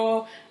phone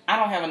rule. I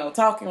don't have a no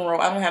talking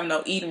rule. I don't have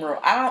no eating rule.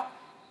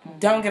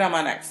 Don't get on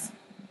my nerves.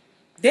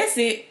 That's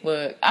it.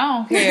 Look, I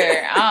don't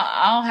care.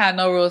 I don't have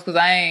no rules because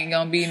I ain't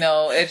gonna be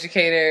no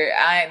educator.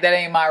 That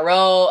ain't my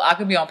role. I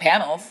could be on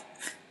panels.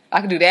 I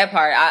could do that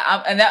part.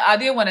 I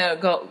did want to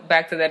go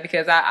back to that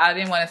because I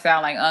didn't want to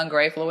sound like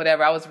ungrateful or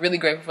whatever. I was really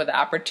grateful for the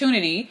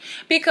opportunity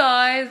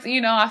because,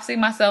 I see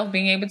myself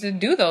being able to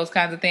do those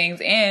kinds of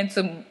things and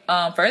to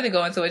further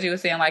go into what you were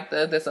saying, like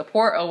the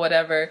support or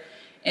whatever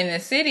in the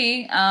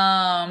city.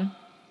 I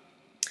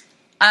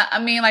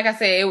mean, like I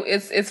said,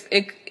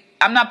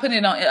 I'm not putting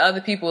it on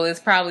other people. It's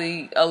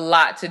probably a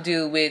lot to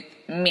do with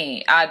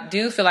me. I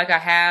do feel like I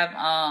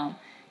have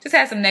just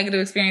had some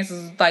negative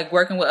experiences, like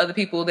working with other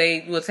people.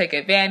 They will take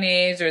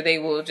advantage, or I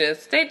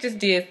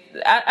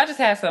just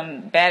had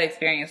some bad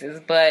experiences.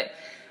 But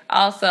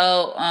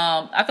also,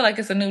 I feel like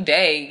it's a new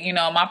day.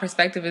 My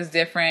perspective is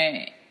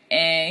different,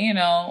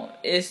 and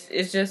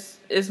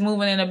it's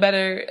moving in a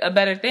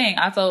better thing.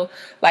 Also,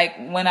 like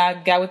when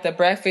I got with the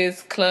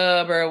Breakfast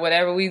Club or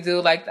whatever we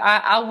do, like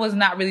I was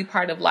not really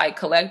part of like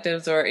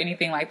collectives or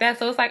anything like that.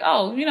 So it's like,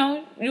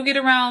 you get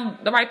around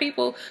the right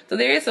people. So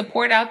there is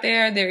support out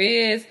there. There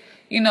is,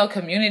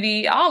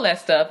 community, all that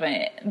stuff.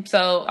 And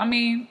so, I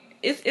mean,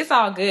 it's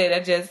all good. I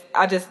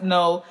just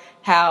know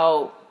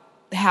how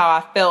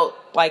I felt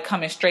like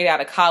coming straight out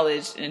of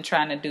college and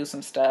trying to do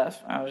some stuff.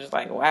 I was just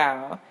like,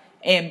 wow.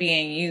 And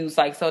being used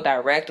like so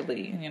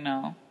directly,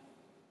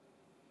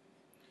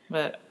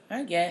 But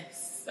I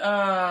guess.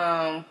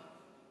 Yeah.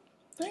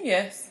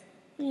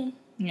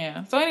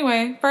 So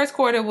anyway, first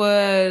quarter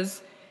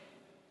was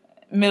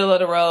middle of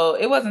the road.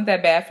 It wasn't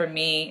that bad for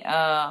me.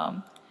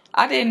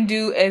 I didn't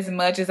do as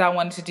much as I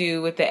wanted to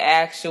do with the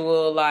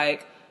actual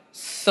like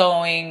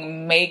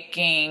sewing,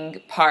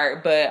 making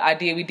part, but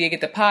we did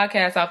get the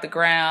podcast off the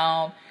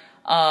ground.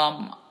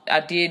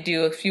 I did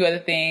do a few other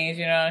things,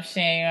 you know what I'm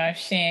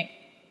saying?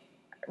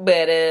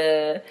 But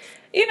it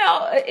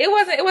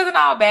wasn't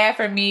all bad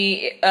for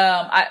me.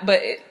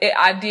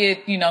 I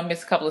did,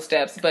 miss a couple of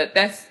steps, but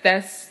that's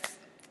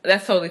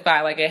totally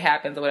fine. Like, it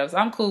happens or whatever. So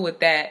I'm cool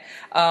with that.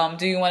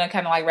 Do you want to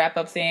kind of like wrap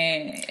up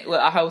saying what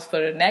I host for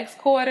the next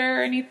quarter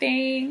or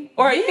anything?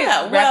 Or you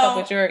can wrap up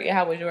with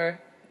how was your?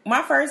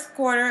 My first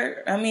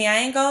quarter, I mean, I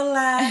ain't gonna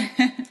lie.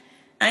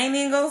 I ain't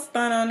even gonna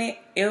stun on it.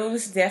 It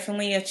was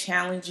definitely a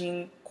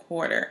challenging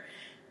quarter.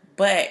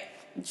 But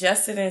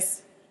just in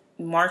this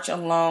March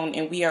alone,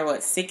 and we are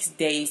 6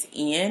 days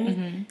in.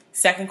 Mm-hmm.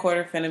 Second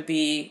quarter finna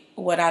be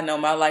what I know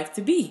my life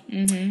to be.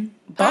 Mm-hmm.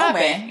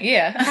 Booming,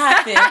 yeah,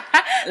 popping,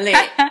 lit.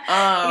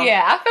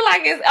 Yeah, I feel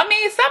like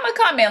summer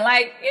coming.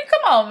 Like,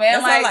 come on,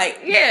 man.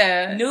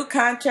 Yeah, new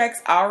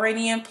contracts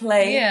already in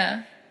play.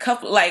 Yeah,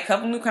 couple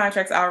new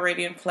contracts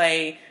already in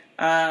play.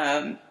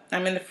 I'm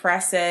in the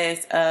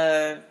process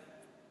of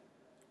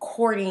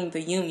courting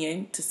the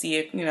union to see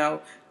if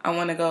I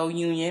want to go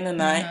union or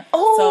not. Mm-hmm.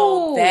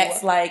 Oh, so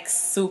that's like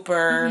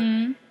super.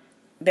 Mm-hmm.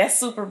 That's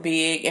super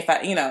big. If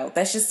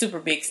that's just super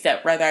big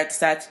step. Whether I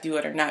decide to do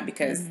it or not,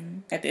 because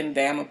at the end of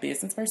the day, I'm a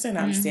business person.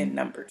 I understand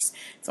numbers.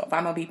 So if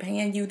I'm gonna be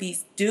paying you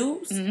these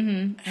dues,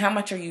 how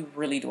much are you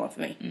really doing for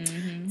me?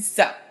 Mm-hmm.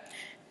 So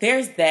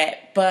there's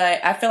that.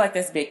 But I feel like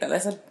that's big though.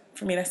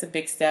 For me, that's a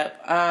big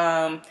step.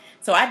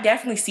 So I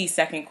definitely see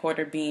second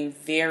quarter being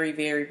very,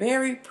 very,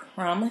 very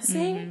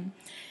promising. Mm-hmm.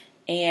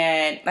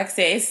 And like I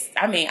said,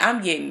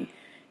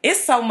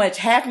 it's so much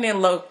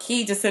happening low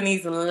key just in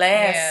these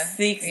last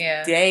 6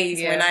 days.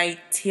 Yeah. When I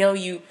tell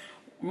you,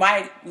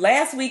 my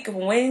last week of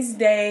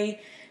Wednesday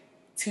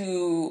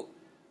to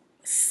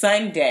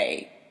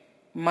Sunday,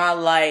 my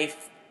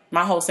life,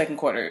 my whole second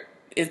quarter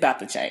is about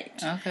to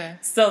change. Okay.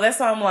 So that's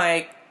why I'm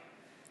like,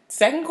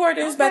 Second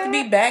quarter is about to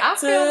be back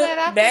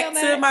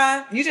to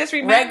my you just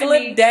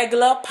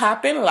regular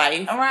popping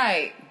life. All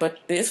right. But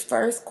this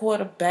first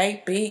quarter,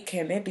 baby,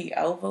 can it be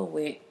over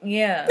with?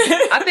 Yeah.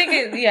 I think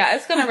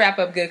it's going to wrap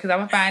up good because I'm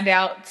going to find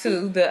out,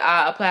 too, that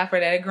I apply for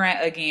that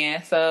grant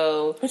again.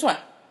 So which one?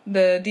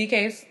 The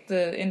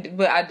DKs,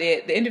 but I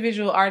did the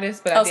individual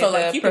artist, but I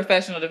did the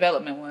professional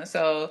development one.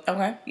 So,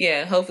 okay.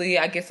 Yeah, hopefully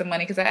I get some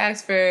money because I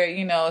asked for,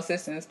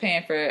 assistance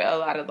paying for a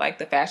lot of like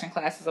the fashion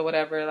classes or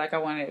whatever. Like I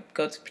want to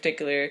go to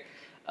particular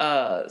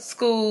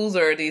schools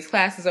or these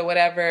classes or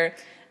whatever.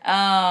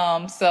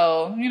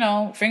 So,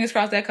 fingers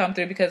crossed that come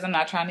through because I'm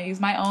not trying to use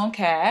my own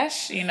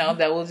cash.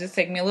 That will just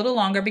take me a little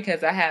longer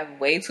because I have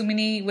way too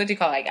many,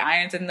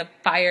 irons in the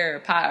fire or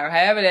pot or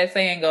however that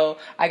saying go.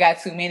 I got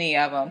too many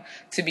of them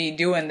to be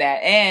doing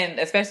that. And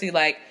especially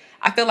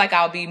I feel like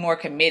I'll be more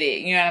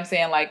committed. You know what I'm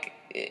saying?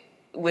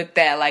 With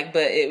that,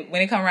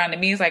 when it come around to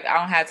me, it's like, I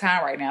don't have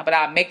time right now, but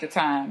I'll make the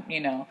time,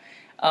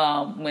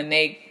 when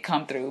they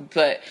come through.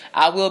 But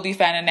I will be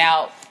finding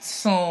out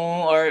soon,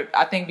 or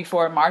I think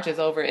before March is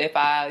over, if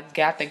I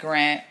got the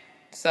grant.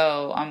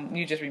 So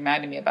you just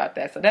reminded me about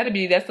that. So that's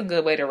a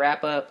good way to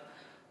wrap up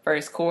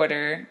first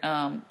quarter,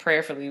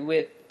 prayerfully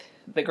with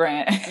the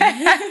grant.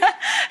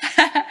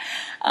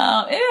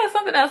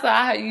 Something else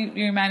you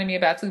reminded me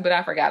about too, but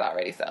I forgot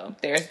already. So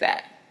there's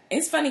that.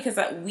 It's funny because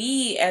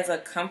we as a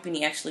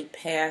company actually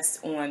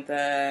passed on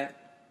the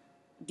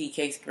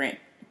DK's grant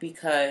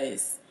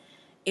because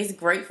it's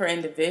great for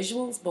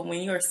individuals, but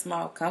when you're a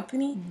small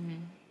company,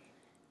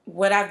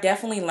 what I've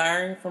definitely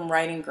learned from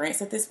writing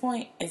grants at this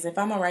point is if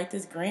I'm going to write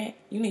this grant,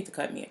 you need to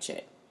cut me a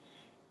check.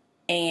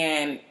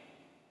 And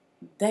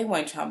they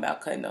weren't talking about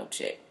cutting no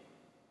check.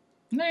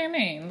 What do you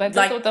mean? That's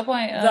what the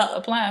point of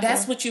applying for.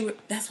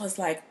 That's what's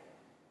like,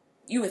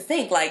 you would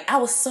think, I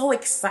was so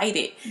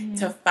excited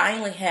to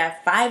finally have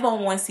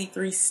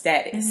 501c3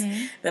 status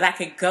that I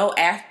could go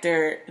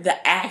after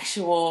the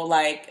actual,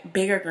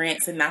 bigger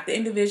grants and not the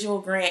individual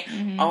grant.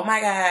 Oh my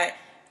God.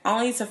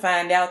 Only to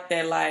find out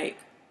that,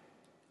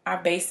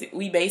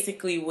 we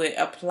basically would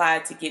apply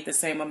to get the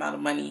same amount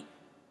of money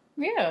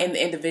in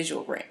the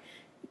individual grant.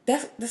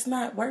 That's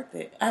not worth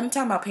it. I'm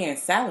talking about paying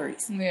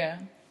salaries. Yeah.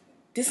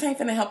 This ain't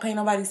finna help pay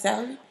nobody's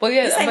salary. Well,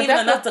 yeah, this ain't even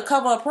enough to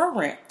cover a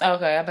program.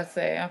 Okay, I about to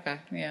say, okay,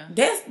 yeah.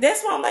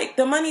 That's why I'm like,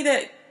 the money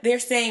that they're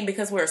saying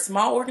because we're a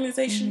small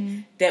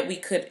organization that we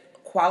could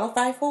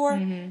qualify for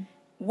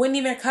wouldn't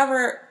even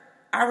cover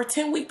our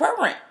 10-week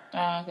program.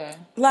 Oh, okay.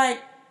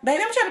 Baby,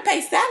 I'm trying to pay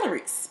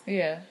salaries.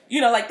 Yeah.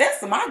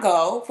 That's my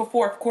goal for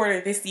fourth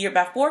quarter this year.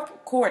 By fourth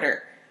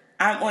quarter,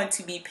 I'm going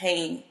to be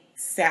paying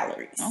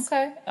salaries.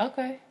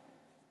 Okay.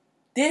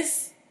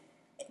 This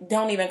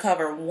don't even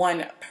cover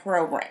one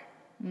program.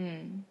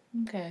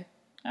 Okay.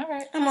 All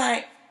right. I'm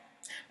like,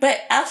 but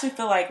I actually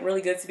feel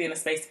really good to be in a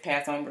space to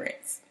pass on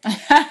grants.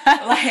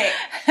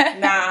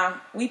 Nah,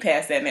 we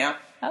passed that now.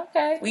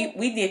 Okay.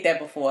 We did that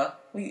before.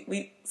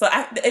 So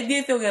it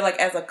did feel good,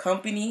 as a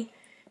company,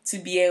 to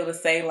be able to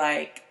say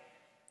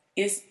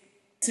it's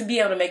to be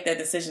able to make that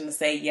decision to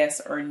say yes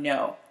or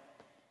no,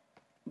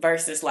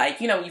 versus when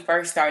you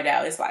first started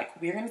out, it's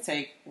we're gonna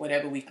take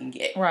whatever we can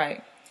get,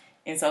 right?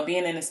 And so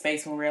being in a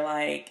space where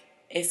we're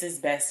it's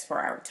just best for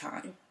our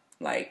time.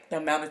 The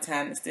amount of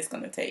time this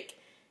going to take,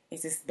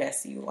 it's just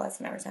best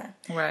utilizing our time.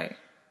 Right.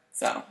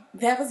 So,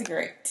 that was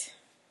great.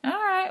 All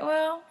right.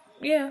 Well,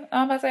 yeah.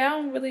 I'm about to say, I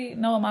don't really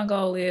know what my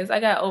goal is. I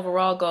got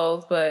overall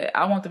goals, but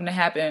I want them to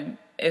happen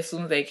as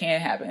soon as they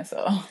can happen.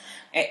 So,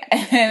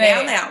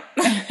 now.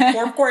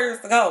 Fourth quarter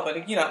is to go, but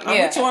I'm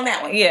with you on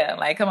that one.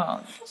 Yeah, come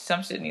on.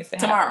 Some shit needs to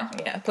happen. Tomorrow.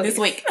 Yeah, please. This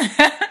week.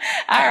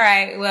 All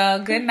right. Well,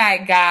 good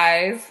night,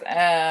 guys.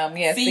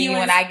 See you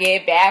when I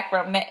get back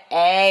from the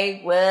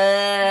egg.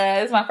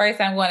 It's my first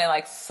time going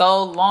in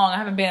so long. I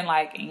haven't been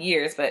in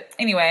years, but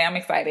anyway, I'm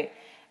excited.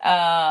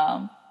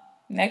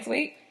 Next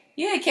week.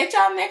 Yeah, catch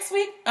y'all next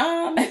week.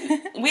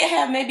 We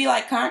have maybe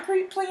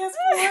concrete plans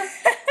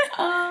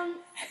for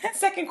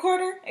second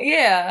quarter.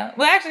 Yeah.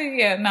 Well, actually,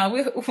 yeah. No,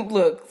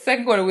 look.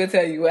 Second quarter, we'll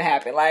tell you what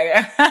happened.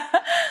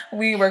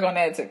 We work on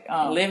that too.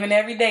 Living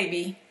every day,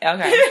 B.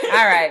 Okay.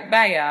 All right.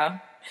 Bye, y'all.